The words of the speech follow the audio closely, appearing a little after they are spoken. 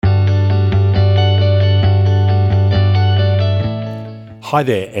Hi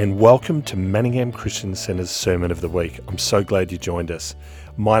there, and welcome to Manningham Christian Centre's Sermon of the Week. I'm so glad you joined us.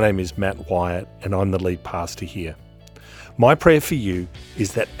 My name is Matt Wyatt, and I'm the lead pastor here. My prayer for you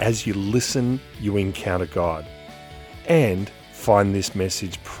is that as you listen, you encounter God and find this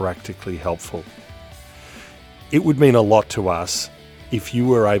message practically helpful. It would mean a lot to us if you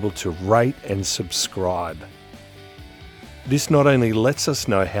were able to rate and subscribe. This not only lets us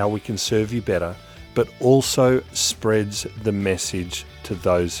know how we can serve you better, but also spreads the message to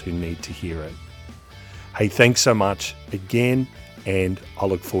those who need to hear it. Hey, thanks so much again, and I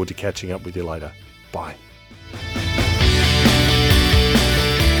look forward to catching up with you later. Bye.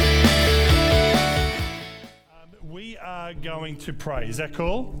 We are going to pray. Is that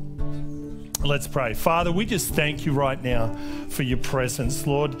cool? Let's pray. Father, we just thank you right now for your presence.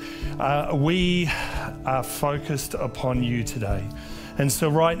 Lord, we are focused upon you today. And so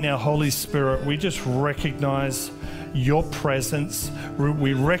right now, Holy Spirit, we just recognize your presence.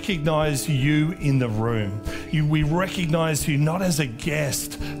 We recognize you in the room. We recognize you not as a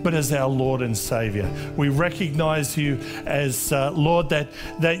guest, but as our Lord and Savior. We recognize you as, Lord,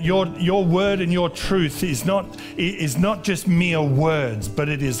 that your word and your truth is not just mere words, but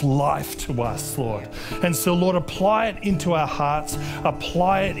it is life to us, Lord. And so, Lord, apply it into our hearts,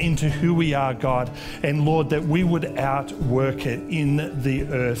 apply it into who we are, God, and Lord, that we would outwork it in the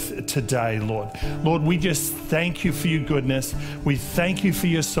earth today, Lord. Lord, we just thank you for your goodness. We thank you for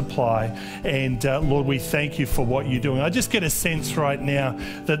your supply. And Lord, we thank you for what you're doing. I just get a sense right now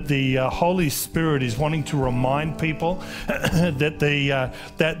that the Holy Spirit is wanting to remind people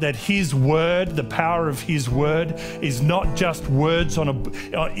that His word, the power of His word, is not just words in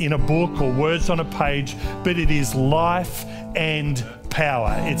a book or words on a page, but it is life and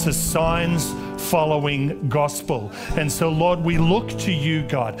power. It's a signs following gospel. And so, Lord, we look to you,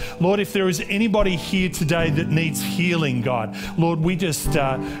 God. Lord, if there is anybody here today that needs healing, God, Lord, we just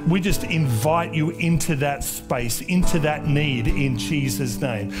invite you into that space, into that need in Jesus'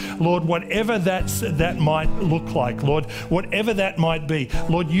 name. Lord, whatever that might look like, Lord, whatever that might be,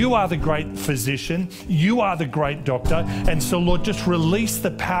 Lord, you are the great physician. You are the great doctor. And so, Lord, just release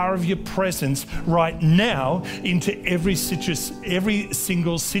the power of your presence right now into every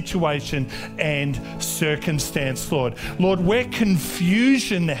single situation and circumstance, Lord. Lord, where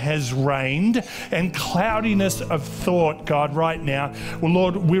confusion has reigned and cloudiness of thought, God, right now, well,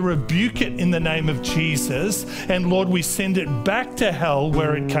 Lord, we rebuke it in the name of Jesus, and Lord, we send it back to hell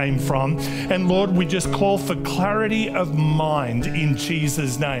where it came from, and Lord, we just call for clarity of mind in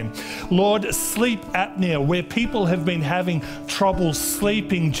Jesus' name. Lord, sleep apnea, where people have been having trouble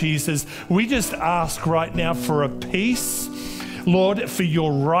sleeping, Jesus, we just ask right now for a peace, Lord, for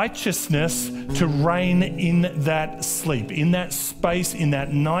your righteousness to reign in that sleep, in that space, in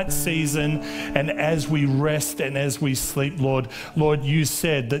that night season, and as we rest and as we sleep, Lord, you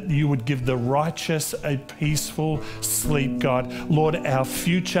said that you would give the righteous a peaceful sleep, God. Lord, our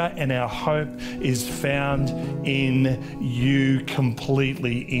future and our hope is found in you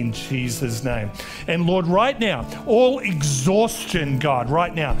completely in Jesus' name. And Lord, right now, all exhaustion, God,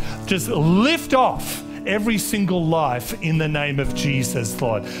 right now, just lift off every single life in the name of Jesus,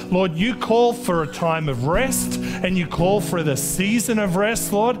 Lord. Lord, you call for a time of rest and you call for the season of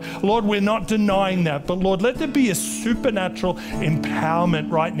rest, Lord. Lord, we're not denying that, but Lord, let there be a supernatural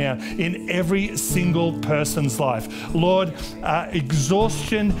empowerment right now in every single person's life. Lord,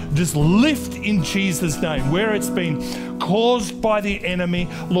 exhaustion, just lift in Jesus' name. Where it's been caused by the enemy,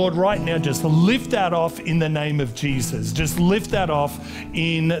 Lord, right now, just lift that off in the name of Jesus. Just lift that off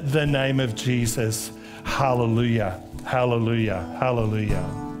in the name of Jesus. Hallelujah, hallelujah, hallelujah.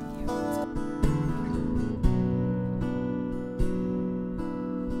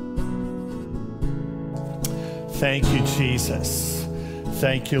 Thank you, Jesus.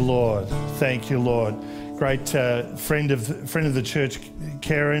 Thank you, Lord. Thank you, Lord. Great friend of the church,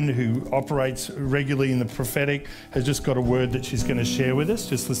 Karen, who operates regularly in the prophetic, has just got a word that she's going to share with us.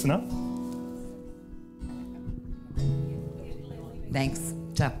 Just listen up. Thanks.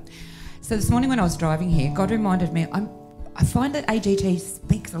 So this morning when I was driving here, God reminded me, I find that AGT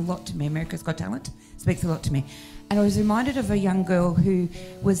speaks a lot to me, America's Got Talent speaks a lot to me. And I was reminded of a young girl who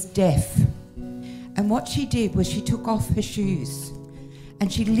was deaf. And what she did was she took off her shoes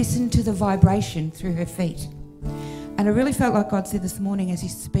and she listened to the vibration through her feet. And I really felt like God said this morning as you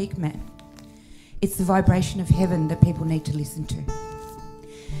speak, Matt, it's the vibration of heaven that people need to listen to.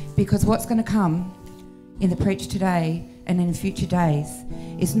 Because what's going to come in the preach today and in future days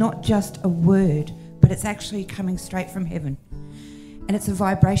is not just a word, but it's actually coming straight from heaven. And it's a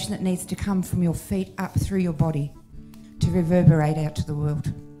vibration that needs to come from your feet up through your body to reverberate out to the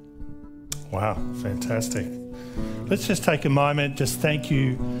world. Wow, fantastic. Let's just take a moment. Just thank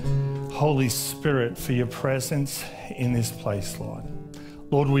you, Holy Spirit, for your presence in this place, Lord.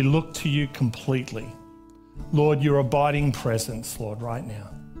 Lord, we look to you completely. Lord, your abiding presence, Lord, right now.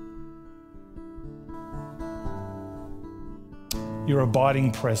 Your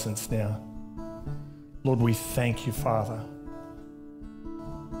abiding presence now. Lord, we thank you, Father.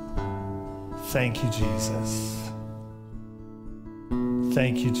 Thank you, Jesus.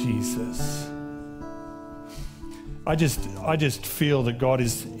 Thank you, Jesus. I just feel that God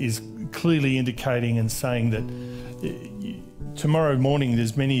is clearly indicating and saying that tomorrow morning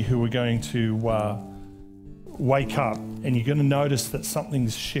there's many who are going to wake up and you're going to notice that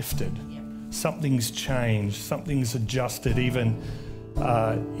something's shifted, something's changed, something's adjusted, even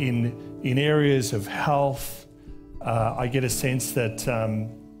in areas of health. I get a sense that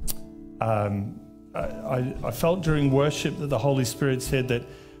I felt during worship that the Holy Spirit said that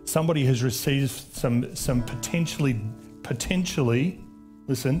somebody has received some potentially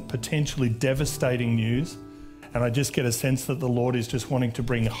devastating news. And I just get a sense that the Lord is just wanting to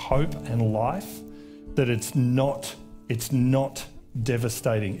bring hope and life, that it's not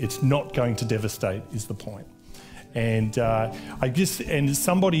devastating. It's not going to devastate is the point. And and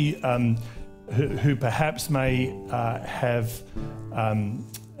somebody who perhaps may have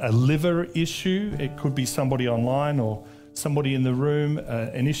a liver issue, it could be somebody online or somebody in the room,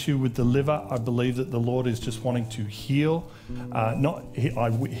 an issue with the liver. I believe that the Lord is just wanting to heal.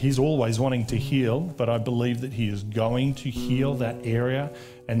 He's always wanting to heal, but I believe that he is going to heal that area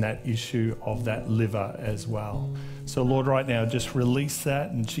and that issue of that liver as well. So Lord, right now, just release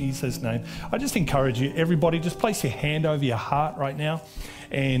that in Jesus' name. I just encourage you, everybody, just place your hand over your heart right now.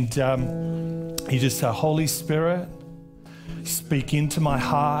 And you just say, Holy Spirit, speak into my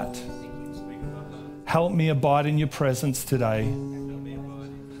heart. Help me abide in your presence today.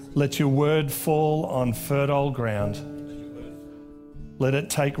 Let your word fall on fertile ground. Let it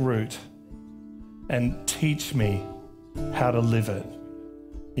take root and teach me how to live it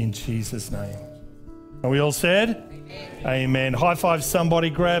in Jesus' name. And we all said? Amen. High five somebody,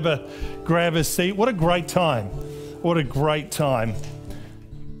 grab a seat. What a great time. What a great time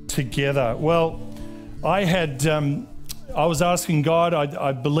together. Well, I was asking God,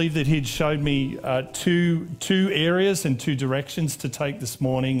 I believe that he'd showed me two areas and two directions to take this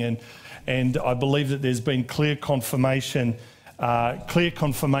morning, and I believe that there's been clear confirmation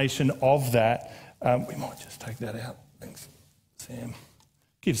of that. We might just take that out. Thanks, Sam.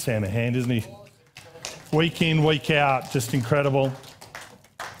 Give Sam a hand, isn't he? Week in, week out, just incredible.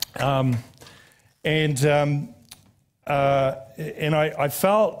 And I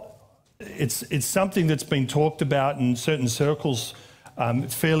felt it's something that's been talked about in certain circles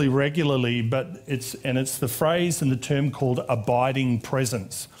fairly regularly, but it's the phrase and the term called abiding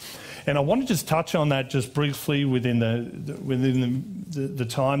presence. And I want to just touch on that just briefly within the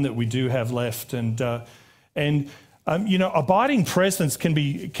time that we do have left. Abiding presence can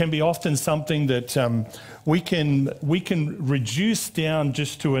be often something that we can reduce down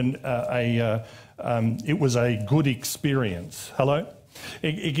just to it was a good experience. Hello?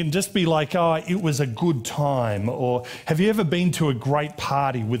 It can just be like, it was a good time. Or have you ever been to a great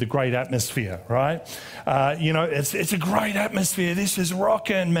party with a great atmosphere, right? It's a great atmosphere. This is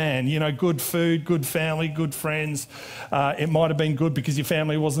rocking, man. Good food, good family, good friends. It might have been good because your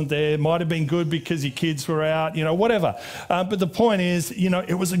family wasn't there. It might have been good because your kids were out, whatever. But the point is,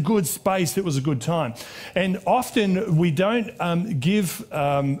 it was a good space. It was a good time. And often we don't give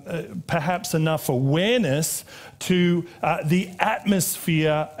perhaps enough awareness to the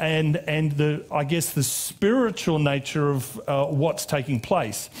atmosphere and the spiritual nature of what's taking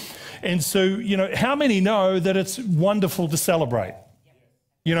place. And so, how many know that it's wonderful to celebrate?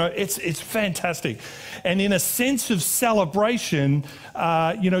 It's fantastic. And in a sense of celebration,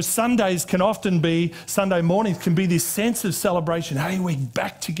 Sunday mornings can be this sense of celebration. Hey, we're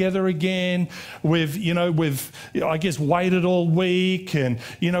back together again. We've waited all week and,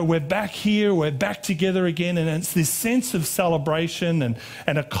 we're back here, we're back together again. And it's this sense of celebration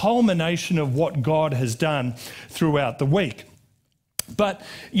and a culmination of what God has done throughout the week. But,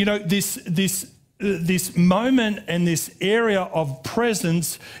 this moment and this area of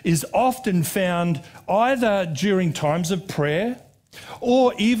presence is often found either during times of prayer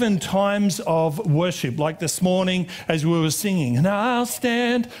or even times of worship, like this morning as we were singing, and I'll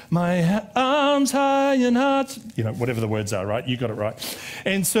stand my arms high and hearts, whatever the words are, right? You got it right.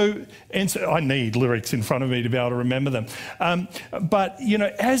 And so I need lyrics in front of me to be able to remember them. But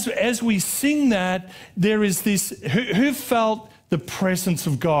as we sing that, there is this, who felt the presence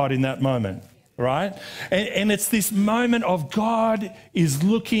of God in that moment? right? And it's this moment of God is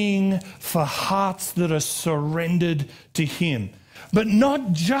looking for hearts that are surrendered to him. But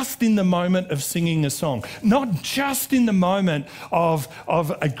not just in the moment of singing a song, not just in the moment of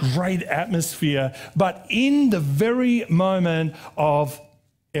a great atmosphere, but in the very moment of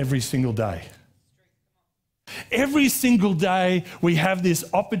every single day. Every single day we have this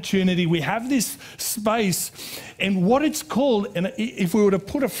opportunity, we have this space, and what it's called, and if we were to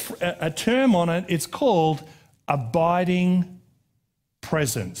put a term on it, it's called abiding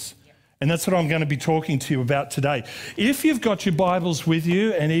presence. And that's what I'm going to be talking to you about today. If you've got your Bibles with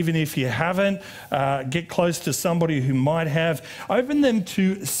you, and even if you haven't, get close to somebody who might have, open them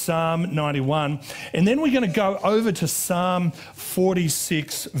to Psalm 91. And then we're going to go over to Psalm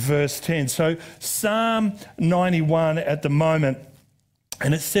 46, verse 10. So Psalm 91 at the moment.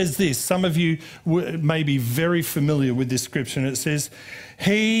 And it says this, some of you may be very familiar with this scripture, and it says,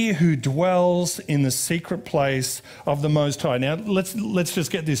 he who dwells in the secret place of the Most High. Now, let's just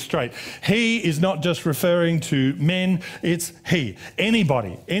get this straight. He is not just referring to men, it's he.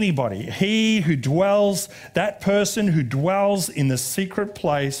 Anybody. He who dwells, that person who dwells in the secret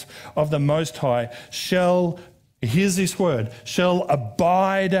place of the Most High shall, here's this word, shall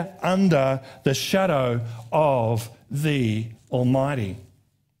abide under the shadow of the Almighty.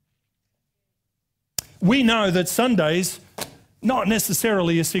 We know that Sunday's not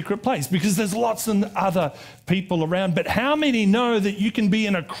necessarily a secret place because there's lots of other people around. But how many know that you can be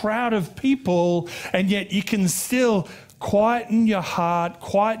in a crowd of people and yet you can still quieten your heart,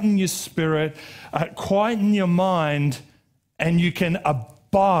 quieten your spirit, quieten your mind, and you can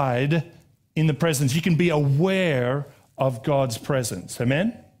abide in the presence. You can be aware of God's presence.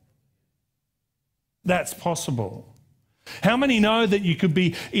 Amen? That's possible. How many know that you could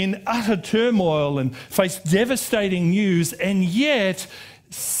be in utter turmoil and face devastating news, and yet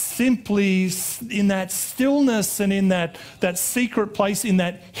simply in that stillness and in that secret place, in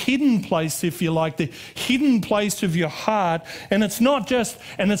that hidden place, if you like, the hidden place of your heart, and it's not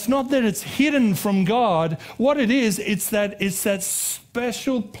that it's hidden from God. What it is, it's that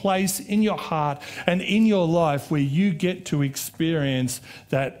special place in your heart and in your life where you get to experience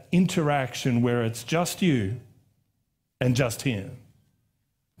that interaction where it's just you and just him.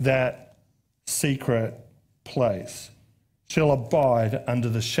 That secret place shall abide under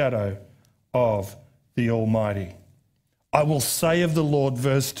the shadow of the Almighty. I will say of the Lord,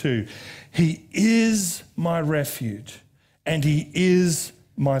 verse 2, he is my refuge and he is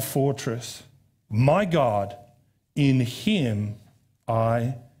my fortress. My God, in him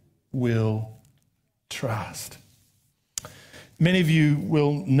I will trust. Many of you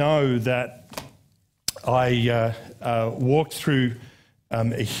will know that I walked through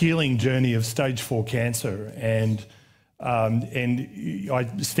a healing journey of stage 4 cancer, and I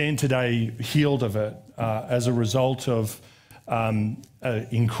stand today healed of it as a result of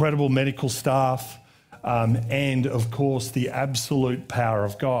incredible medical staff and, of course, the absolute power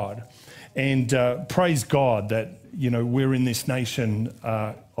of God. And praise God that, we're in this nation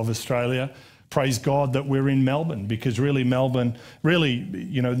of Australia. Praise God that we're in Melbourne, because really Melbourne,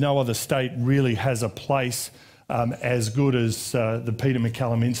 no other state really has a place as good as the Peter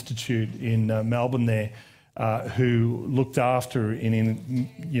MacCallum Institute in Melbourne there, who looked after,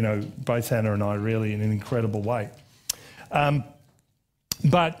 both Anna and I really in an incredible way.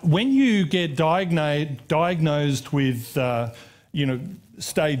 But when you get diagnosed with,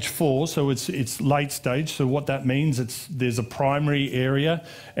 stage 4, so it's late stage. So what that means, there's a primary area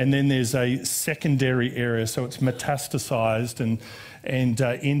and then there's a secondary area. So it's metastasized and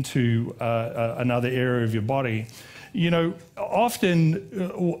into another area of your body.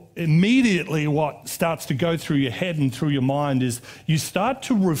 Often, immediately what starts to go through your head and through your mind is you start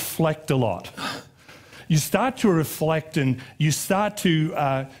to reflect a lot. You start to reflect and you start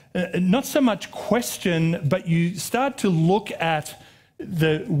to not so much question, but you start to look at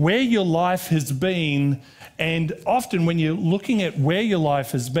where your life has been. And often when you're looking at where your life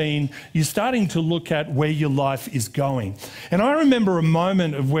has been, you're starting to look at where your life is going. And I remember a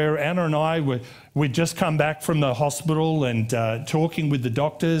moment of where Anna and I we'd just come back from the hospital and talking with the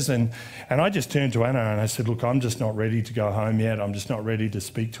doctors, and I just turned to Anna and I said, look, I'm just not ready to go home yet. I'm just not ready to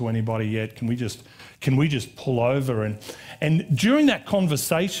speak to anybody yet. Can we just pull over? And during that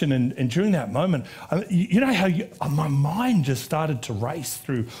conversation and during that moment, how my mind just started to race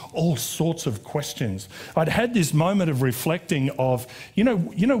through all sorts of questions. I'd had this moment of reflecting of,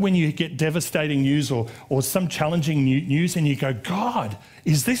 when you get devastating news or some challenging news and you go, God,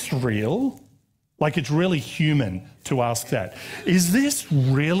 is this real? Like, it's really human to ask that. Is this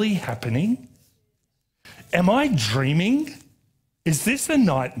really happening? Am I dreaming? Is this a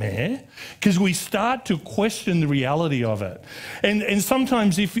nightmare? Because we start to question the reality of it. And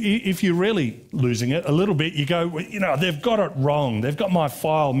sometimes if you're really losing it a little bit, you go, well, they've got it wrong. They've got my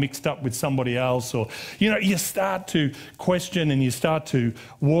file mixed up with somebody else. Or, you start to question and you start to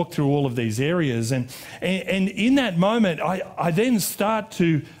walk through all of these areas. And in that moment, I then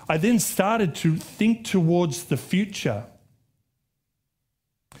started to think towards the future.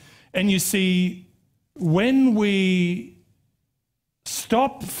 And you see, when we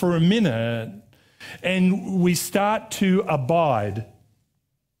stop for a minute and we start to abide.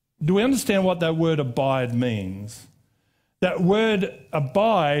 Do we understand what that word abide means? That word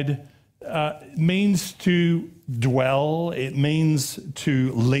abide means to dwell, it means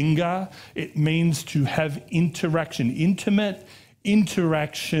to linger, it means to have interaction, intimate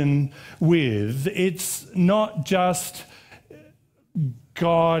interaction with. It's not just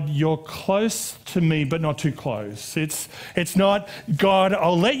God, you're close to me, but not too close. It's not, God,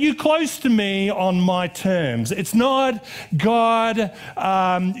 I'll let you close to me on my terms. It's not, God,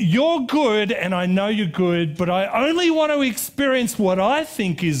 you're good and I know you're good, but I only want to experience what I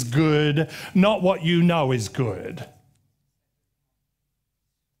think is good, not what you know is good.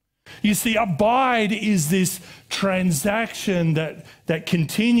 You see, abide is this transaction that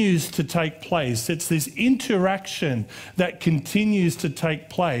continues to take place. It's this interaction that continues to take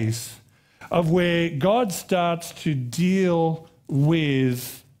place of where God starts to deal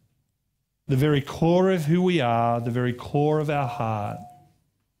with the very core of who we are, the very core of our heart,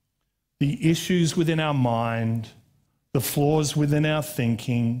 the issues within our mind, the flaws within our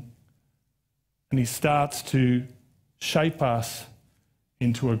thinking, and he starts to shape us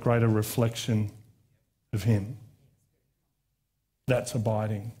into a greater reflection of him. That's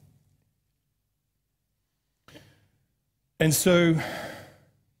abiding. And so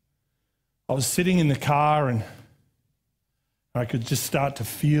I was sitting in the car and I could just start to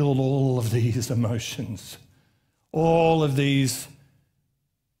feel all of these emotions, all of these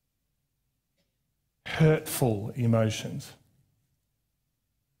hurtful emotions,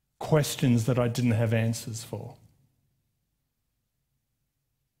 questions that I didn't have answers for.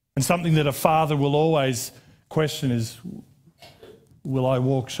 And something that a father will always question is, will I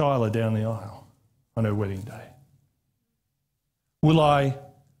walk Shyla down the aisle on her wedding day? Will I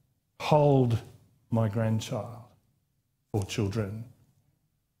hold my grandchild or children?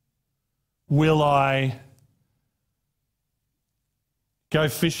 Will I go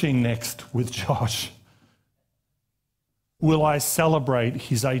fishing next with Josh? Will I celebrate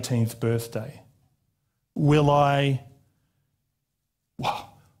his 18th birthday? Will I...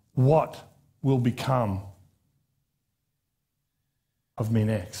 What will become of me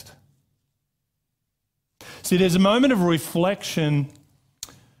next? See, there's a moment of reflection.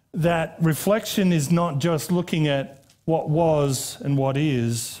 That reflection is not just looking at what was and what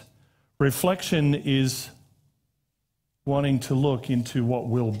is. Reflection is wanting to look into what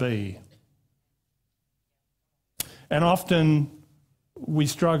will be. And often we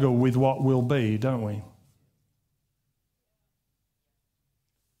struggle with what will be, don't we?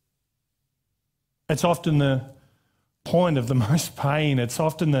 It's often the point of the most pain. It's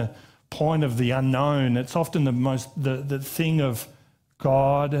often the point of the unknown. It's often the thing of,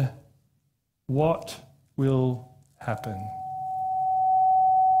 God, what will happen?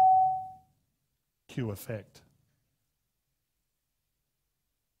 Cue effect.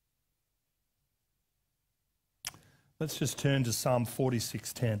 Let's just turn to Psalm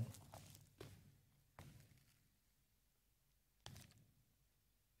 46:10.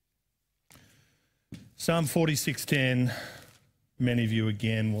 Psalm 46:10, many of you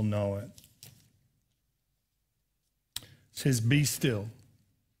again will know it. It says, be still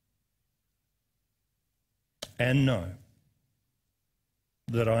and know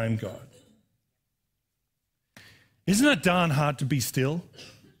that I am God. Isn't it darn hard to be still?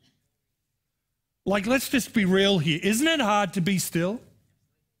 Like, let's just be real here. Isn't it hard to be still?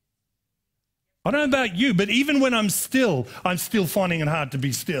 I don't know about you, but even when I'm still finding it hard to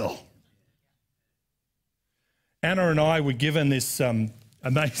be still. Anna and I were given this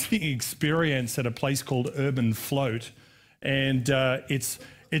amazing experience at a place called Urban Float, and it's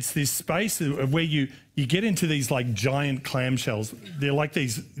this space where you get into these like giant clamshells. They're like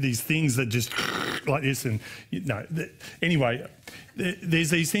these things that just like this, and anyway,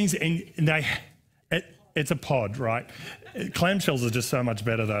 there's these things, and it's a pod, right? Clamshells are just so much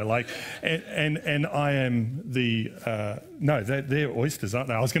better though. Like, and I am the they're oysters, aren't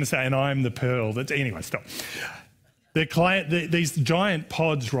they? I was going to say, and I am the pearl. Anyway, stop. These giant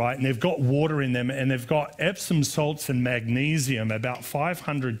pods, right, and they've got water in them, and they've got Epsom salts and magnesium, about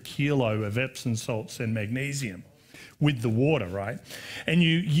 500 kilo of Epsom salts and magnesium, with the water, right? And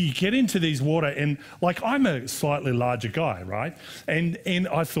you get into these water, and like I'm a slightly larger guy, right? And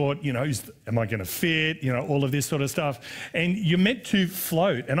I thought, you know, am I going to fit? You know, all of this sort of stuff. And you're meant to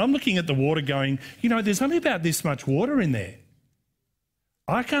float. And I'm looking at the water going, you know, there's only about this much water in there.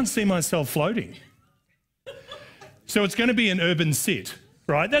 I can't see myself floating. So it's going to be an urban sit.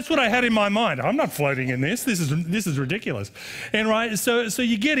 Right, that's what I had in my mind. I'm not floating in this. This is ridiculous, and right. So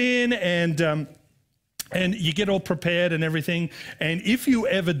you get in and you get all prepared and everything. And if you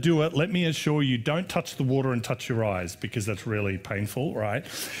ever do it, let me assure you, don't touch the water and touch your eyes because that's really painful, right?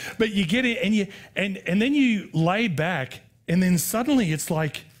 But you get in and then you lay back, and then suddenly it's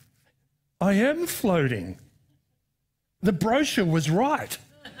like, I am floating. The brochure was right.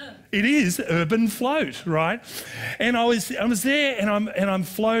 It is urban float, right? And I was there, and I'm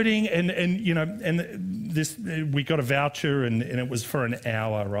floating, and you know, and this we got a voucher, and it was for an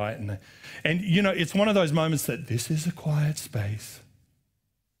hour, right? And you know, it's one of those moments that this is a quiet space.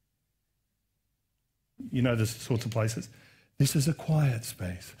 You know, the sorts of places. This is a quiet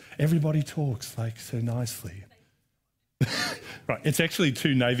space. Everybody talks like so nicely. Right? It's actually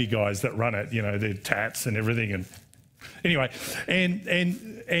two Navy guys that run it. You know, they're tats and everything, and. Anyway, and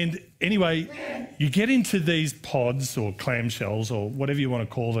anyway, you get into these pods or clamshells or whatever you want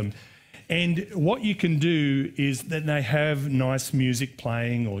to call them, and what you can do is that they have nice music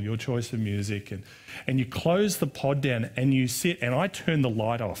playing or your choice of music, and you close the pod down and you sit, and I turn the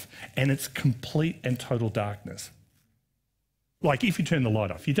light off, and it's complete and total darkness. Like if you turn the light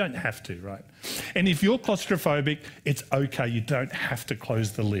off, you don't have to, right? And if you're claustrophobic, it's okay. You don't have to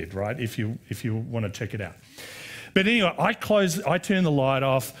close the lid, right? If you want to check it out. But anyway, I turn the light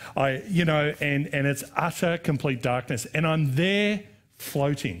off, and it's utter, complete darkness. And I'm there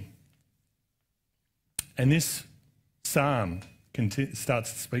floating. And this psalm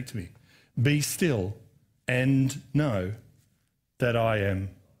starts to speak to me. Be still and know that I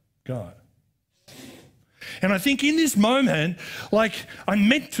am God. And I think in this moment, like, I'm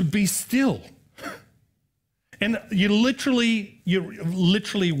meant to be still. And you're literally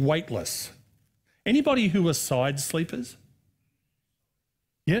weightless. Anybody who are side sleepers?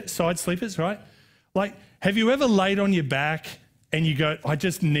 Yeah, side sleepers, right? Like, have you ever laid on your back and you go, I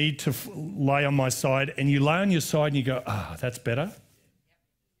just need to lay on my side, and you lay on your side and you go, that's better?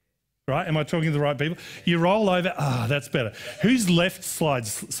 Right? Am I talking to the right people? You roll over, that's better. Who's left side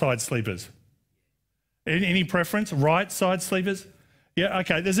sleepers? Any preference? Right side sleepers? Yeah,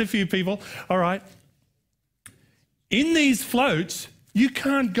 okay, there's a few people. All right. In these floats, you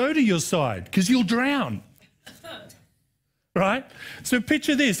can't go to your side because you'll drown. Right? So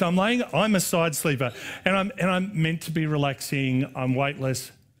picture this, I'm a side sleeper, and I'm meant to be relaxing, I'm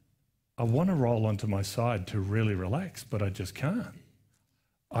weightless. I want to roll onto my side to really relax, but I just can't.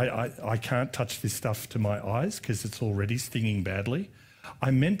 I can't touch this stuff to my eyes because it's already stinging badly.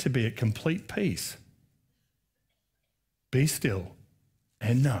 I'm meant to be at complete peace. Be still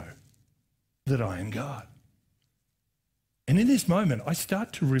and know that I am God. And in this moment, I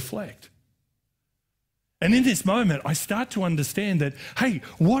start to reflect. And in this moment, I start to understand that, hey,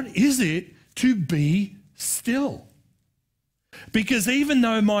 what is it to be still? Because even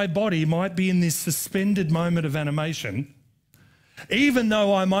though my body might be in this suspended moment of animation, even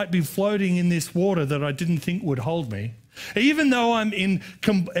though I might be floating in this water that I didn't think would hold me, even though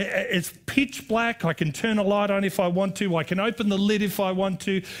it's pitch black, I can turn a light on if I want to, I can open the lid if I want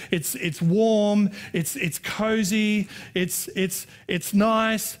to, it's warm, it's cozy, it's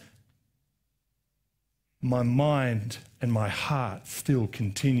nice. My mind and my heart still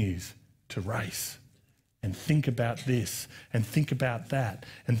continues to race and think about this and think about that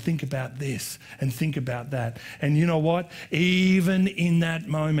and think about this and think about that. And you know what? Even in that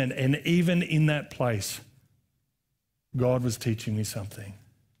moment and even in that place, God was teaching me something.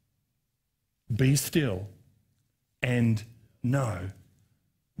 Be still and know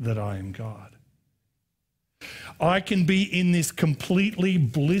that I am God. I can be in this completely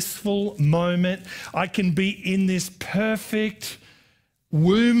blissful moment. I can be in this perfect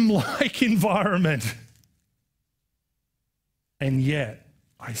womb-like environment. And yet,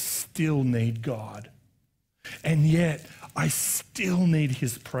 I still need God. And yet, I still need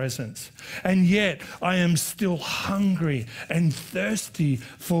his presence. And yet, I am still hungry and thirsty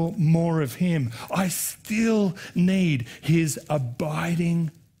for more of him. I still need his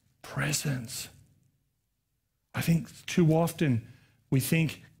abiding presence. I think too often we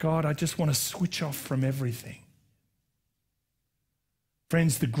think, God, I just want to switch off from everything.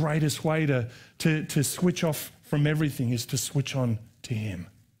 Friends, the greatest way to switch off from everything is to switch on to him.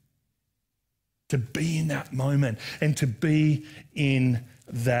 To be in that moment and to be in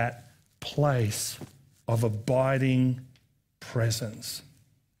that place. of abiding presence.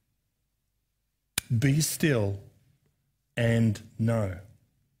 Be still and know.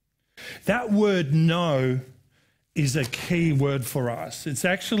 That word know is a key word for us. It's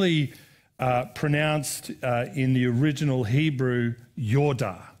actually pronounced in the original Hebrew,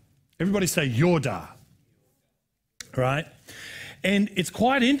 Yodah. Everybody say Yodah, right? And it's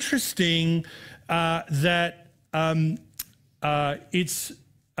quite interesting that it's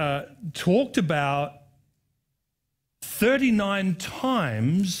talked about 39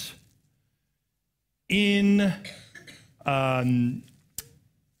 times in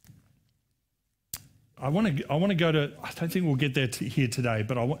I want to go to, I don't think we'll get there here today,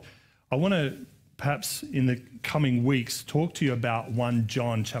 but I want to perhaps in the coming weeks talk to you about 1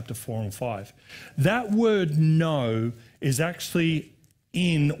 John chapter 4 and 5. That word know is actually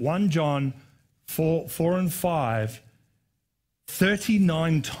in 1 John 4 and 5,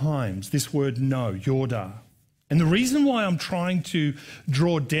 39 times, this word know, Yodah. And the reason why I'm trying to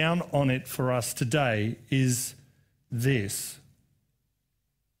draw down on it for us today is this.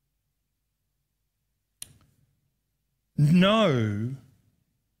 Know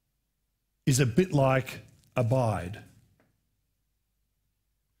is a bit like abide.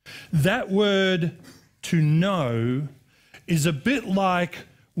 That word to know is a bit like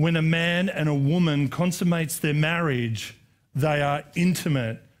when a man and a woman consummates their marriage, they are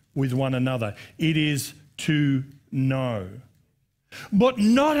intimate with one another. It is to know. But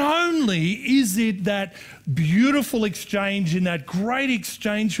not only is it that beautiful exchange and that great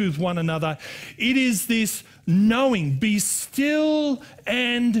exchange with one another, it is this knowing. Be still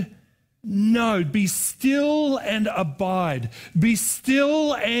and know. Be still and abide. Be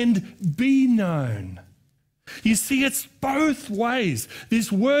still and be known. You see, it's both ways.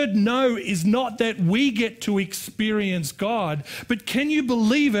 This word know is not that we get to experience God, but can you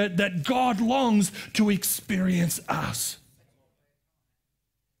believe it that God longs to experience us?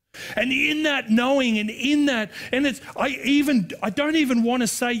 And in that knowing and in that, and it's, I don't even want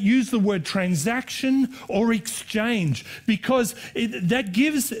to use the word transaction or exchange, because it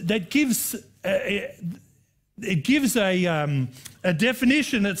gives a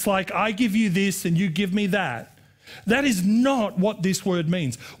definition. It's like, I give you this and you give me that. That is not what this word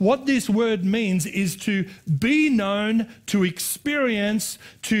means. What this word means is to be known, to experience,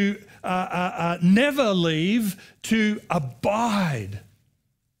 to never leave, to abide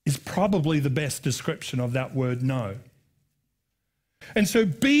is probably the best description of that word know. And so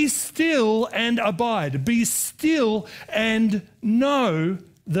be still and abide. Be still and know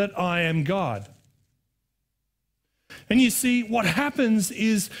that I am God. And you see, what happens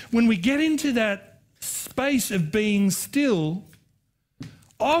is when we get into that space of being still,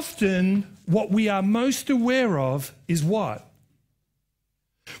 often what we are most aware of is what?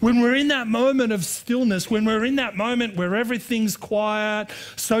 When we're in that moment of stillness, when we're in that moment where everything's quiet,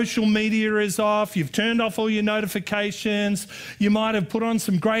 social media is off, you've turned off all your notifications, you might have put on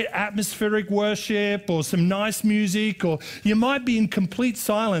some great atmospheric worship or some nice music, or you might be in complete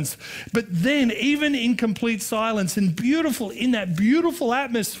silence. But then even in complete silence and in that beautiful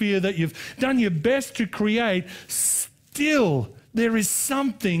atmosphere that you've done your best to create, still there is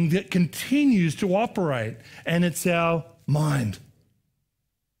something that continues to operate, and it's our mind.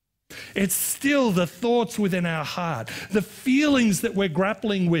 It's still the thoughts within our heart, the feelings that we're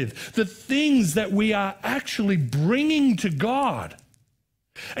grappling with, the things that we are actually bringing to God.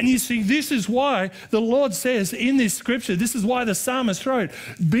 And you see, this is why the Lord says in this scripture, this is why the psalmist wrote,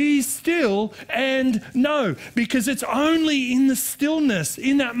 be still and know, because it's only in the stillness,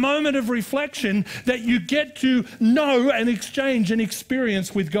 in that moment of reflection, that you get to know and exchange and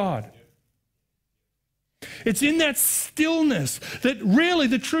experience with God. It's in that stillness that really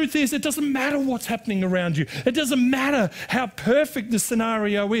the truth is it doesn't matter what's happening around you. It doesn't matter how perfect the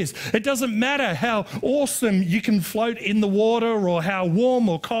scenario is. It doesn't matter how awesome you can float in the water, or how warm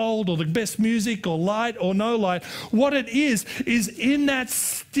or cold, or the best music or light or no light. What it is in that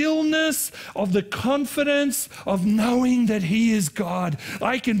stillness of the confidence of knowing that He is God.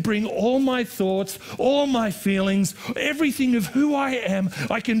 I can bring all my thoughts, all my feelings, everything of who I am,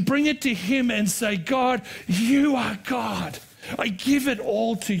 I can bring it to Him and say, God, you are God. I give it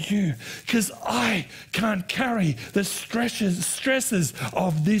all to you, because I can't carry the stresses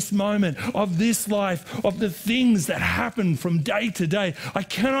of this moment, of this life, of the things that happen from day to day. I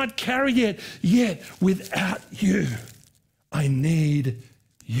cannot carry it yet without you. I need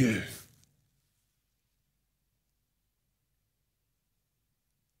you.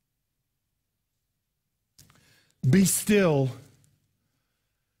 Be still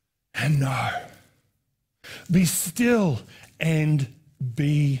and know. Be still and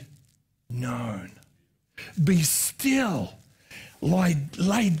be known. Be still.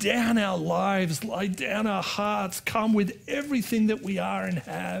 Lay down our lives, lay down our hearts, come with everything that we are and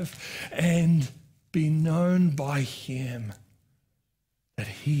have, and be known by him that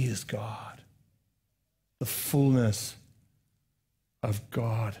he is God, the fullness of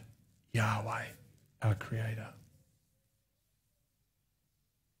God, Yahweh, our Creator.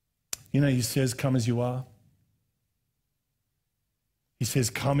 You know, he says, come as you are. He says,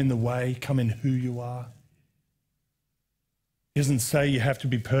 come in the way, come in who you are. He doesn't say you have to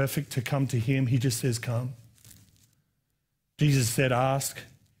be perfect to come to him. He just says, come. Jesus said, ask,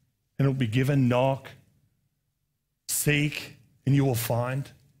 and it will be given. Knock, seek, and you will find.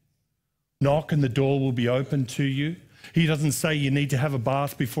 Knock, and the door will be opened to you. He doesn't say you need to have a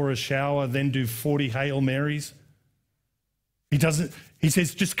bath before a shower, then do 40 Hail Marys. He doesn't. He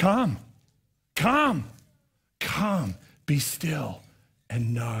says, just come. Come. Come. Be still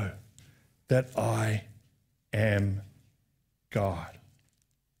and know that I am God.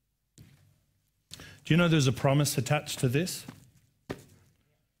 Do you know there's a promise attached to this?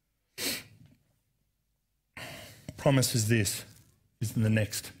 Promise is this, is in the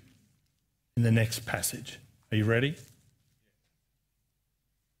next passage. Are you ready?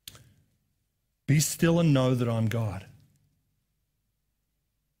 Be still and know that I'm God.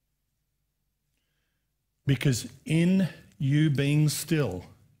 Because in you being still,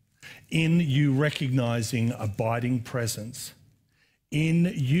 in you recognizing abiding presence,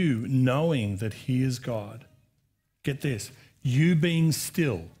 in you knowing that he is God, get this, you being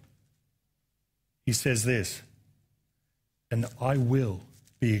still, he says this, and I will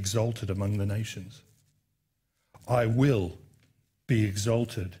be exalted among the nations. I will be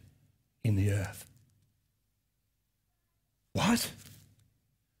exalted in the earth. What?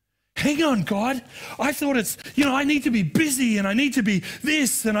 Hang on, God. I thought it's, I need to be busy and I need to be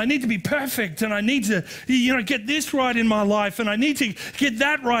this and I need to be perfect and I need to, get this right in my life and I need to get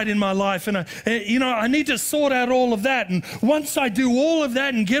that right in my life and, I need to sort out all of that. And once I do all of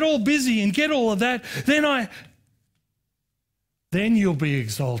that and get all busy and get all of that, then you'll be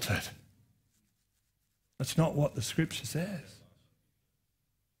exalted. That's not what the scripture says.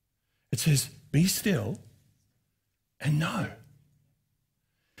 It says, be still and know.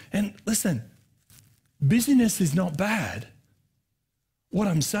 And listen, busyness is not bad. What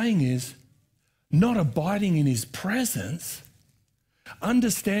I'm saying is not abiding in his presence,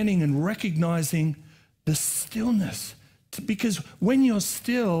 understanding and recognizing the stillness. Because when you're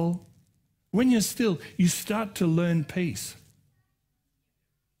still, you start to learn peace.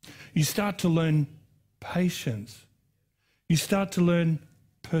 You start to learn patience. You start to learn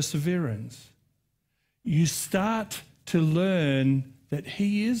perseverance. You start to learn that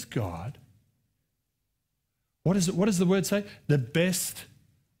he is God. What does the word say? The best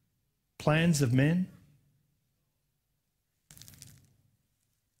plans of men.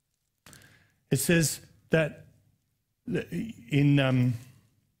 It says that in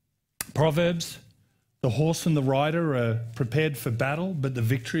Proverbs, the horse and the rider are prepared for battle, but the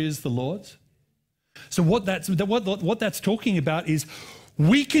victory is the Lord's. So what that's talking about is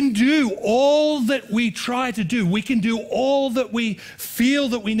we can do all that we try to do. We can do all that we feel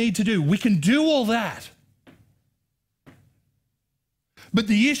that we need to do. We can do all that. But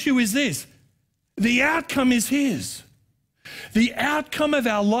the issue is this. The outcome is his. The outcome of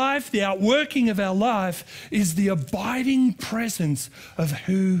our life, the outworking of our life is the abiding presence of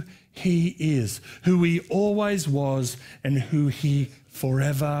who he is, who he always was, and who he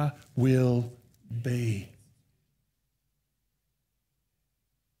forever will be.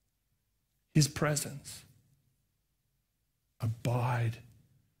 His presence. Abide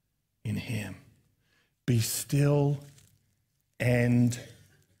in him. Be still and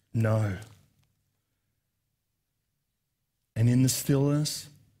know. And in the stillness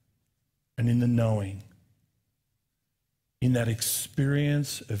and in the knowing, in that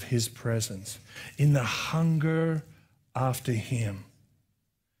experience of his presence, in the hunger after him,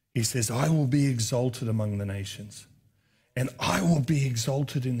 he says, I will be exalted among the nations, and I will be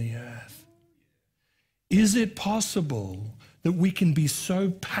exalted in the earth. Is it possible that we can be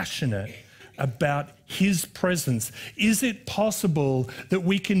so passionate about his presence? Is it possible that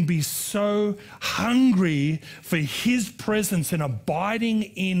we can be so hungry for his presence and abiding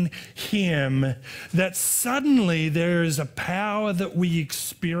in him that suddenly there is a power that we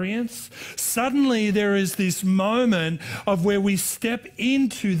experience? Suddenly there is this moment of where we step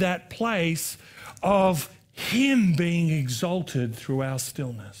into that place of him being exalted through our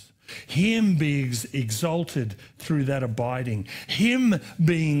stillness. Him being exalted through that abiding. Him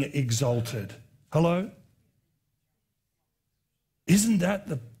being exalted. Hello? Isn't that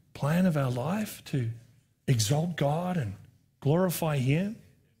the plan of our life? To exalt God and glorify Him?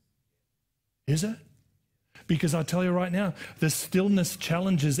 Is it? Because I tell you right now, the stillness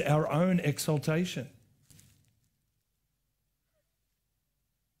challenges our own exaltation.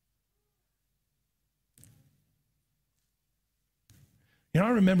 You know,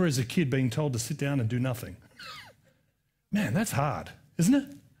 I remember as a kid being told to sit down and do nothing. Man, that's hard, isn't it?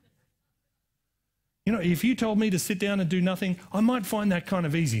 You know, if you told me to sit down and do nothing, I might find that kind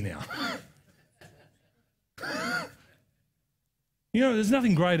of easy now. You know, there's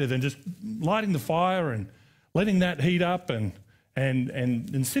nothing greater than just lighting the fire and letting that heat up and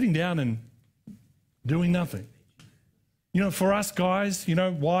sitting down and doing nothing. You know, for us guys, you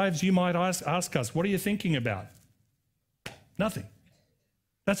know, wives, you might ask us, what are you thinking about? Nothing.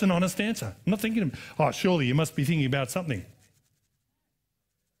 That's an honest answer. I'm not thinking, oh, surely you must be thinking about something.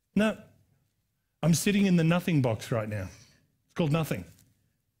 No. I'm sitting in the nothing box right now. It's called nothing.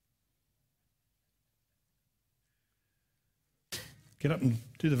 Get up and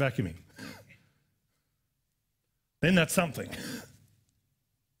do the vacuuming. Then that's something.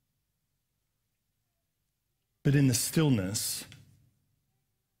 But in the stillness,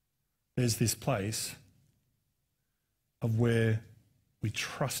 there's this place of where we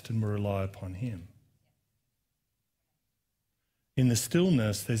trust and we rely upon Him. In the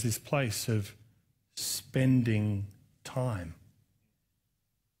stillness, there's this place of spending time.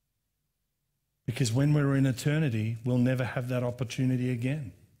 Because when we're in eternity, we'll never have that opportunity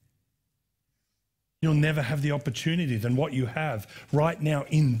again. You'll never have the opportunity than what you have right now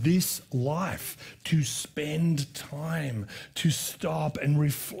in this life to spend time, to stop and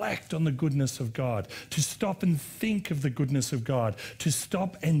reflect on the goodness of God, to stop and think of the goodness of God, to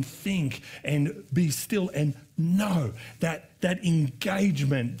stop and think and be still and know that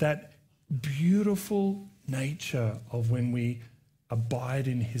engagement, that beautiful nature of when we abide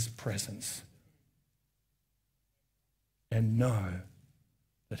in His presence and know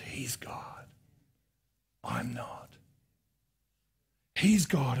that He's God. I'm not. He's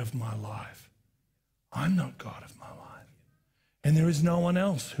God of my life. I'm not God of my life. And there is no one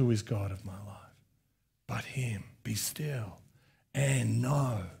else who is God of my life but Him. Be still and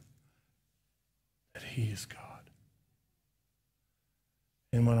know that He is God.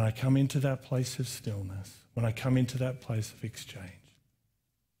 And when I come into that place of stillness, when I come into that place of exchange,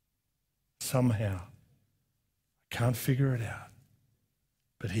 somehow, I can't figure it out,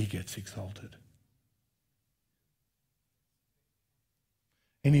 but He gets exalted.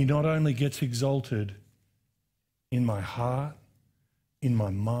 And He not only gets exalted in my heart, in my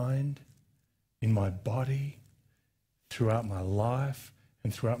mind, in my body, throughout my life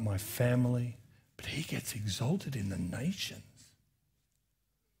and throughout my family, but He gets exalted in the nations.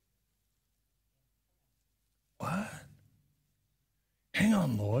 What? Hang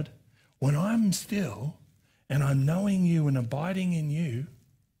on, Lord. When I'm still and I'm knowing You and abiding in You,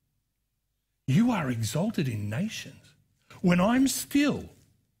 You are exalted in nations. When I'm still,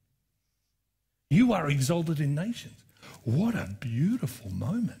 You are exalted in nations. What a beautiful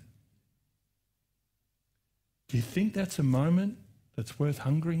moment. Do you think that's a moment that's worth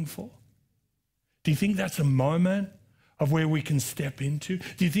hungering for? Do you think that's a moment of where we can step into?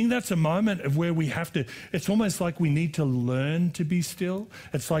 Do you think that's a moment of where we have to, it's almost like we need to learn to be still.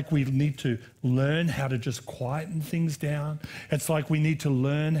 It's like we need to learn how to just quieten things down. It's like we need to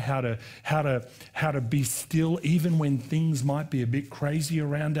learn how to be still even when things might be a bit crazy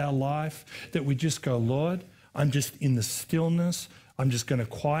around our life, that we just go, Lord, I'm just in the stillness. I'm just going to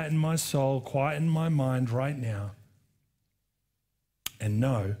quieten my soul, quieten my mind right now and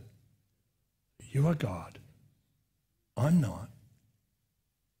know You are God. I'm not.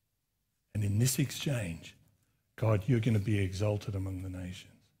 And in this exchange, God, You're going to be exalted among the nations.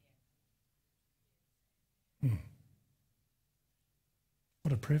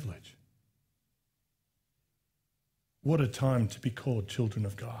 What a privilege. What a time to be called children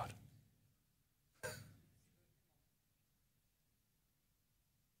of God.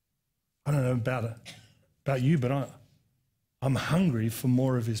 I don't know about you, but I'm hungry for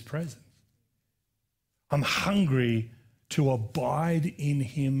more of His presence. I'm hungry to abide in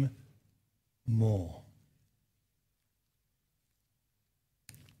Him more.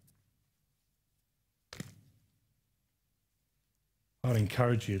 I'd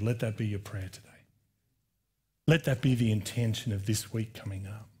encourage you, let that be your prayer today. Let that be the intention of this week coming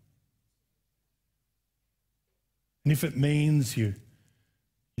up. And if it means you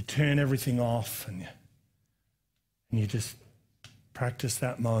turn everything off and you just practice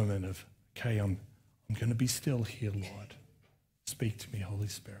that moment of, okay, I'm going to be still here, Lord. Speak to me, Holy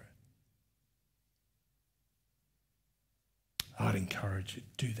Spirit. I'd encourage you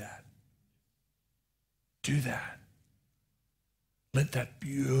to do that. Do that. Let that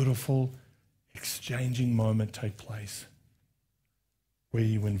beautiful exchanging moment take place where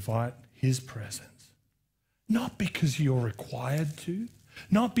you invite his presence, not because you're required to,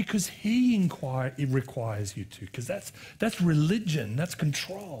 not because he requires you to, because that's religion, that's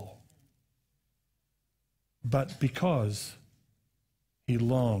control, but because he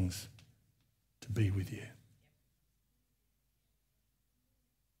longs to be with you.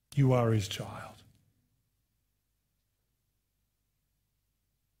 You are his child.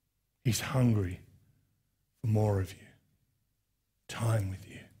 He's hungry for more of you, time with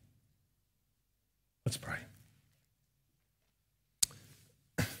you. Let's pray.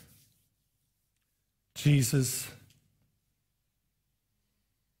 Jesus,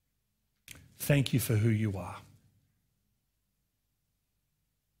 thank you for who you are.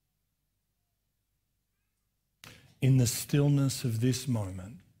 In the stillness of this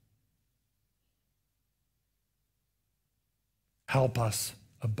moment, help us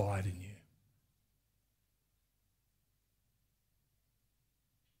abide in you.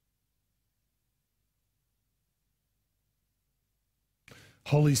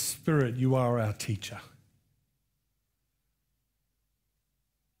 Holy Spirit, you are our teacher.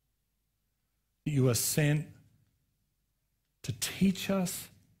 You are sent to teach us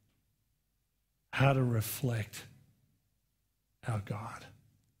how to reflect our God.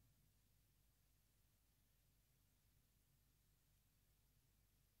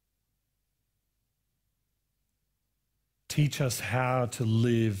 Teach us how to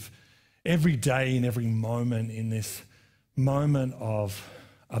live every day and every moment in this moment of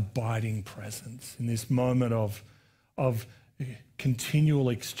abiding presence, in this moment of continual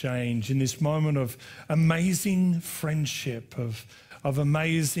exchange, in this moment of amazing friendship, of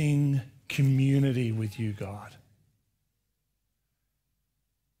amazing community with you, God.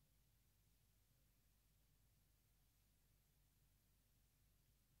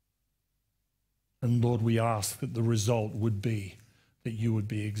 And Lord, we ask that the result would be that you would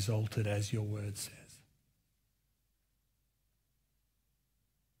be exalted, as your word says.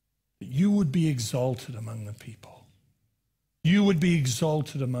 That you would be exalted among the people. You would be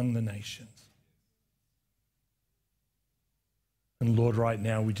exalted among the nations. And Lord, right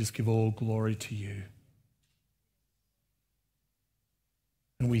now we just give all glory to you.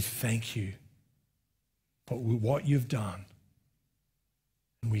 And we thank you for what you've done.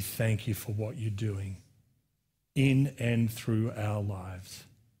 And we thank you for what you're doing in and through our lives.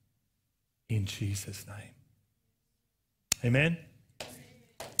 In Jesus' name. Amen?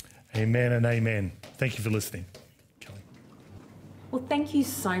 Amen and amen. Thank you for listening. Kelly. Well, thank you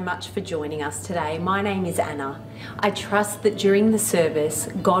so much for joining us today. My name is Anna. I trust that during the service,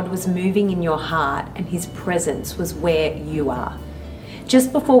 God was moving in your heart and his presence was where you are.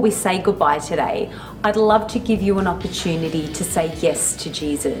 Just before we say goodbye today, I'd love to give you an opportunity to say yes to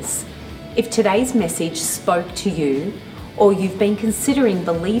Jesus. If today's message spoke to you, or you've been considering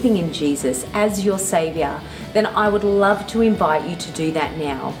believing in Jesus as your Saviour, then I would love to invite you to do that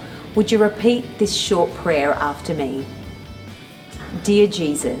now. Would you repeat this short prayer after me? Dear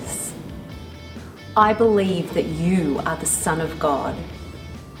Jesus, I believe that you are the Son of God.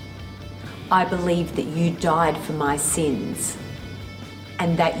 I believe that you died for my sins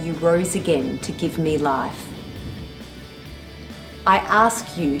and that you rose again to give me life. I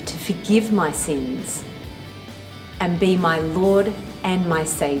ask you to forgive my sins and be my Lord and my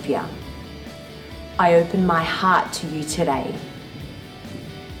Saviour. I open my heart to you today.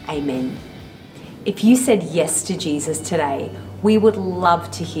 Amen. If you said yes to Jesus today, we would love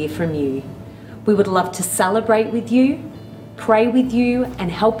to hear from you. We would love to celebrate with you, pray with you,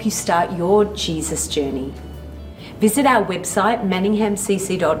 and help you start your Jesus journey. Visit our website,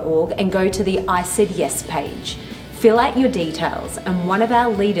 manninghamcc.org, and go to the I Said Yes page. Fill out your details and one of our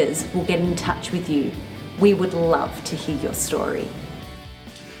leaders will get in touch with you. We would love to hear your story.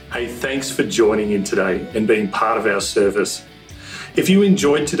 Hey, thanks for joining in today and being part of our service. If you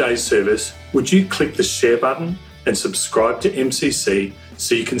enjoyed today's service, would you click the share button and subscribe to MCC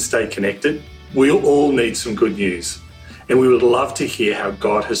so you can stay connected? We all need some good news, and we would love to hear how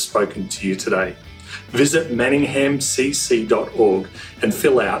God has spoken to you today. Visit manninghamcc.org and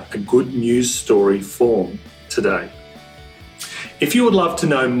fill out a good news story form today. If you would love to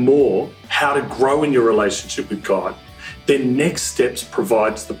know more how to grow in your relationship with God, then Next Steps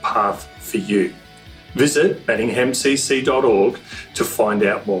provides the path for you. Visit manninghamcc.org to find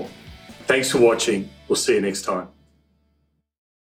out more. Thanks for watching. We'll see you next time.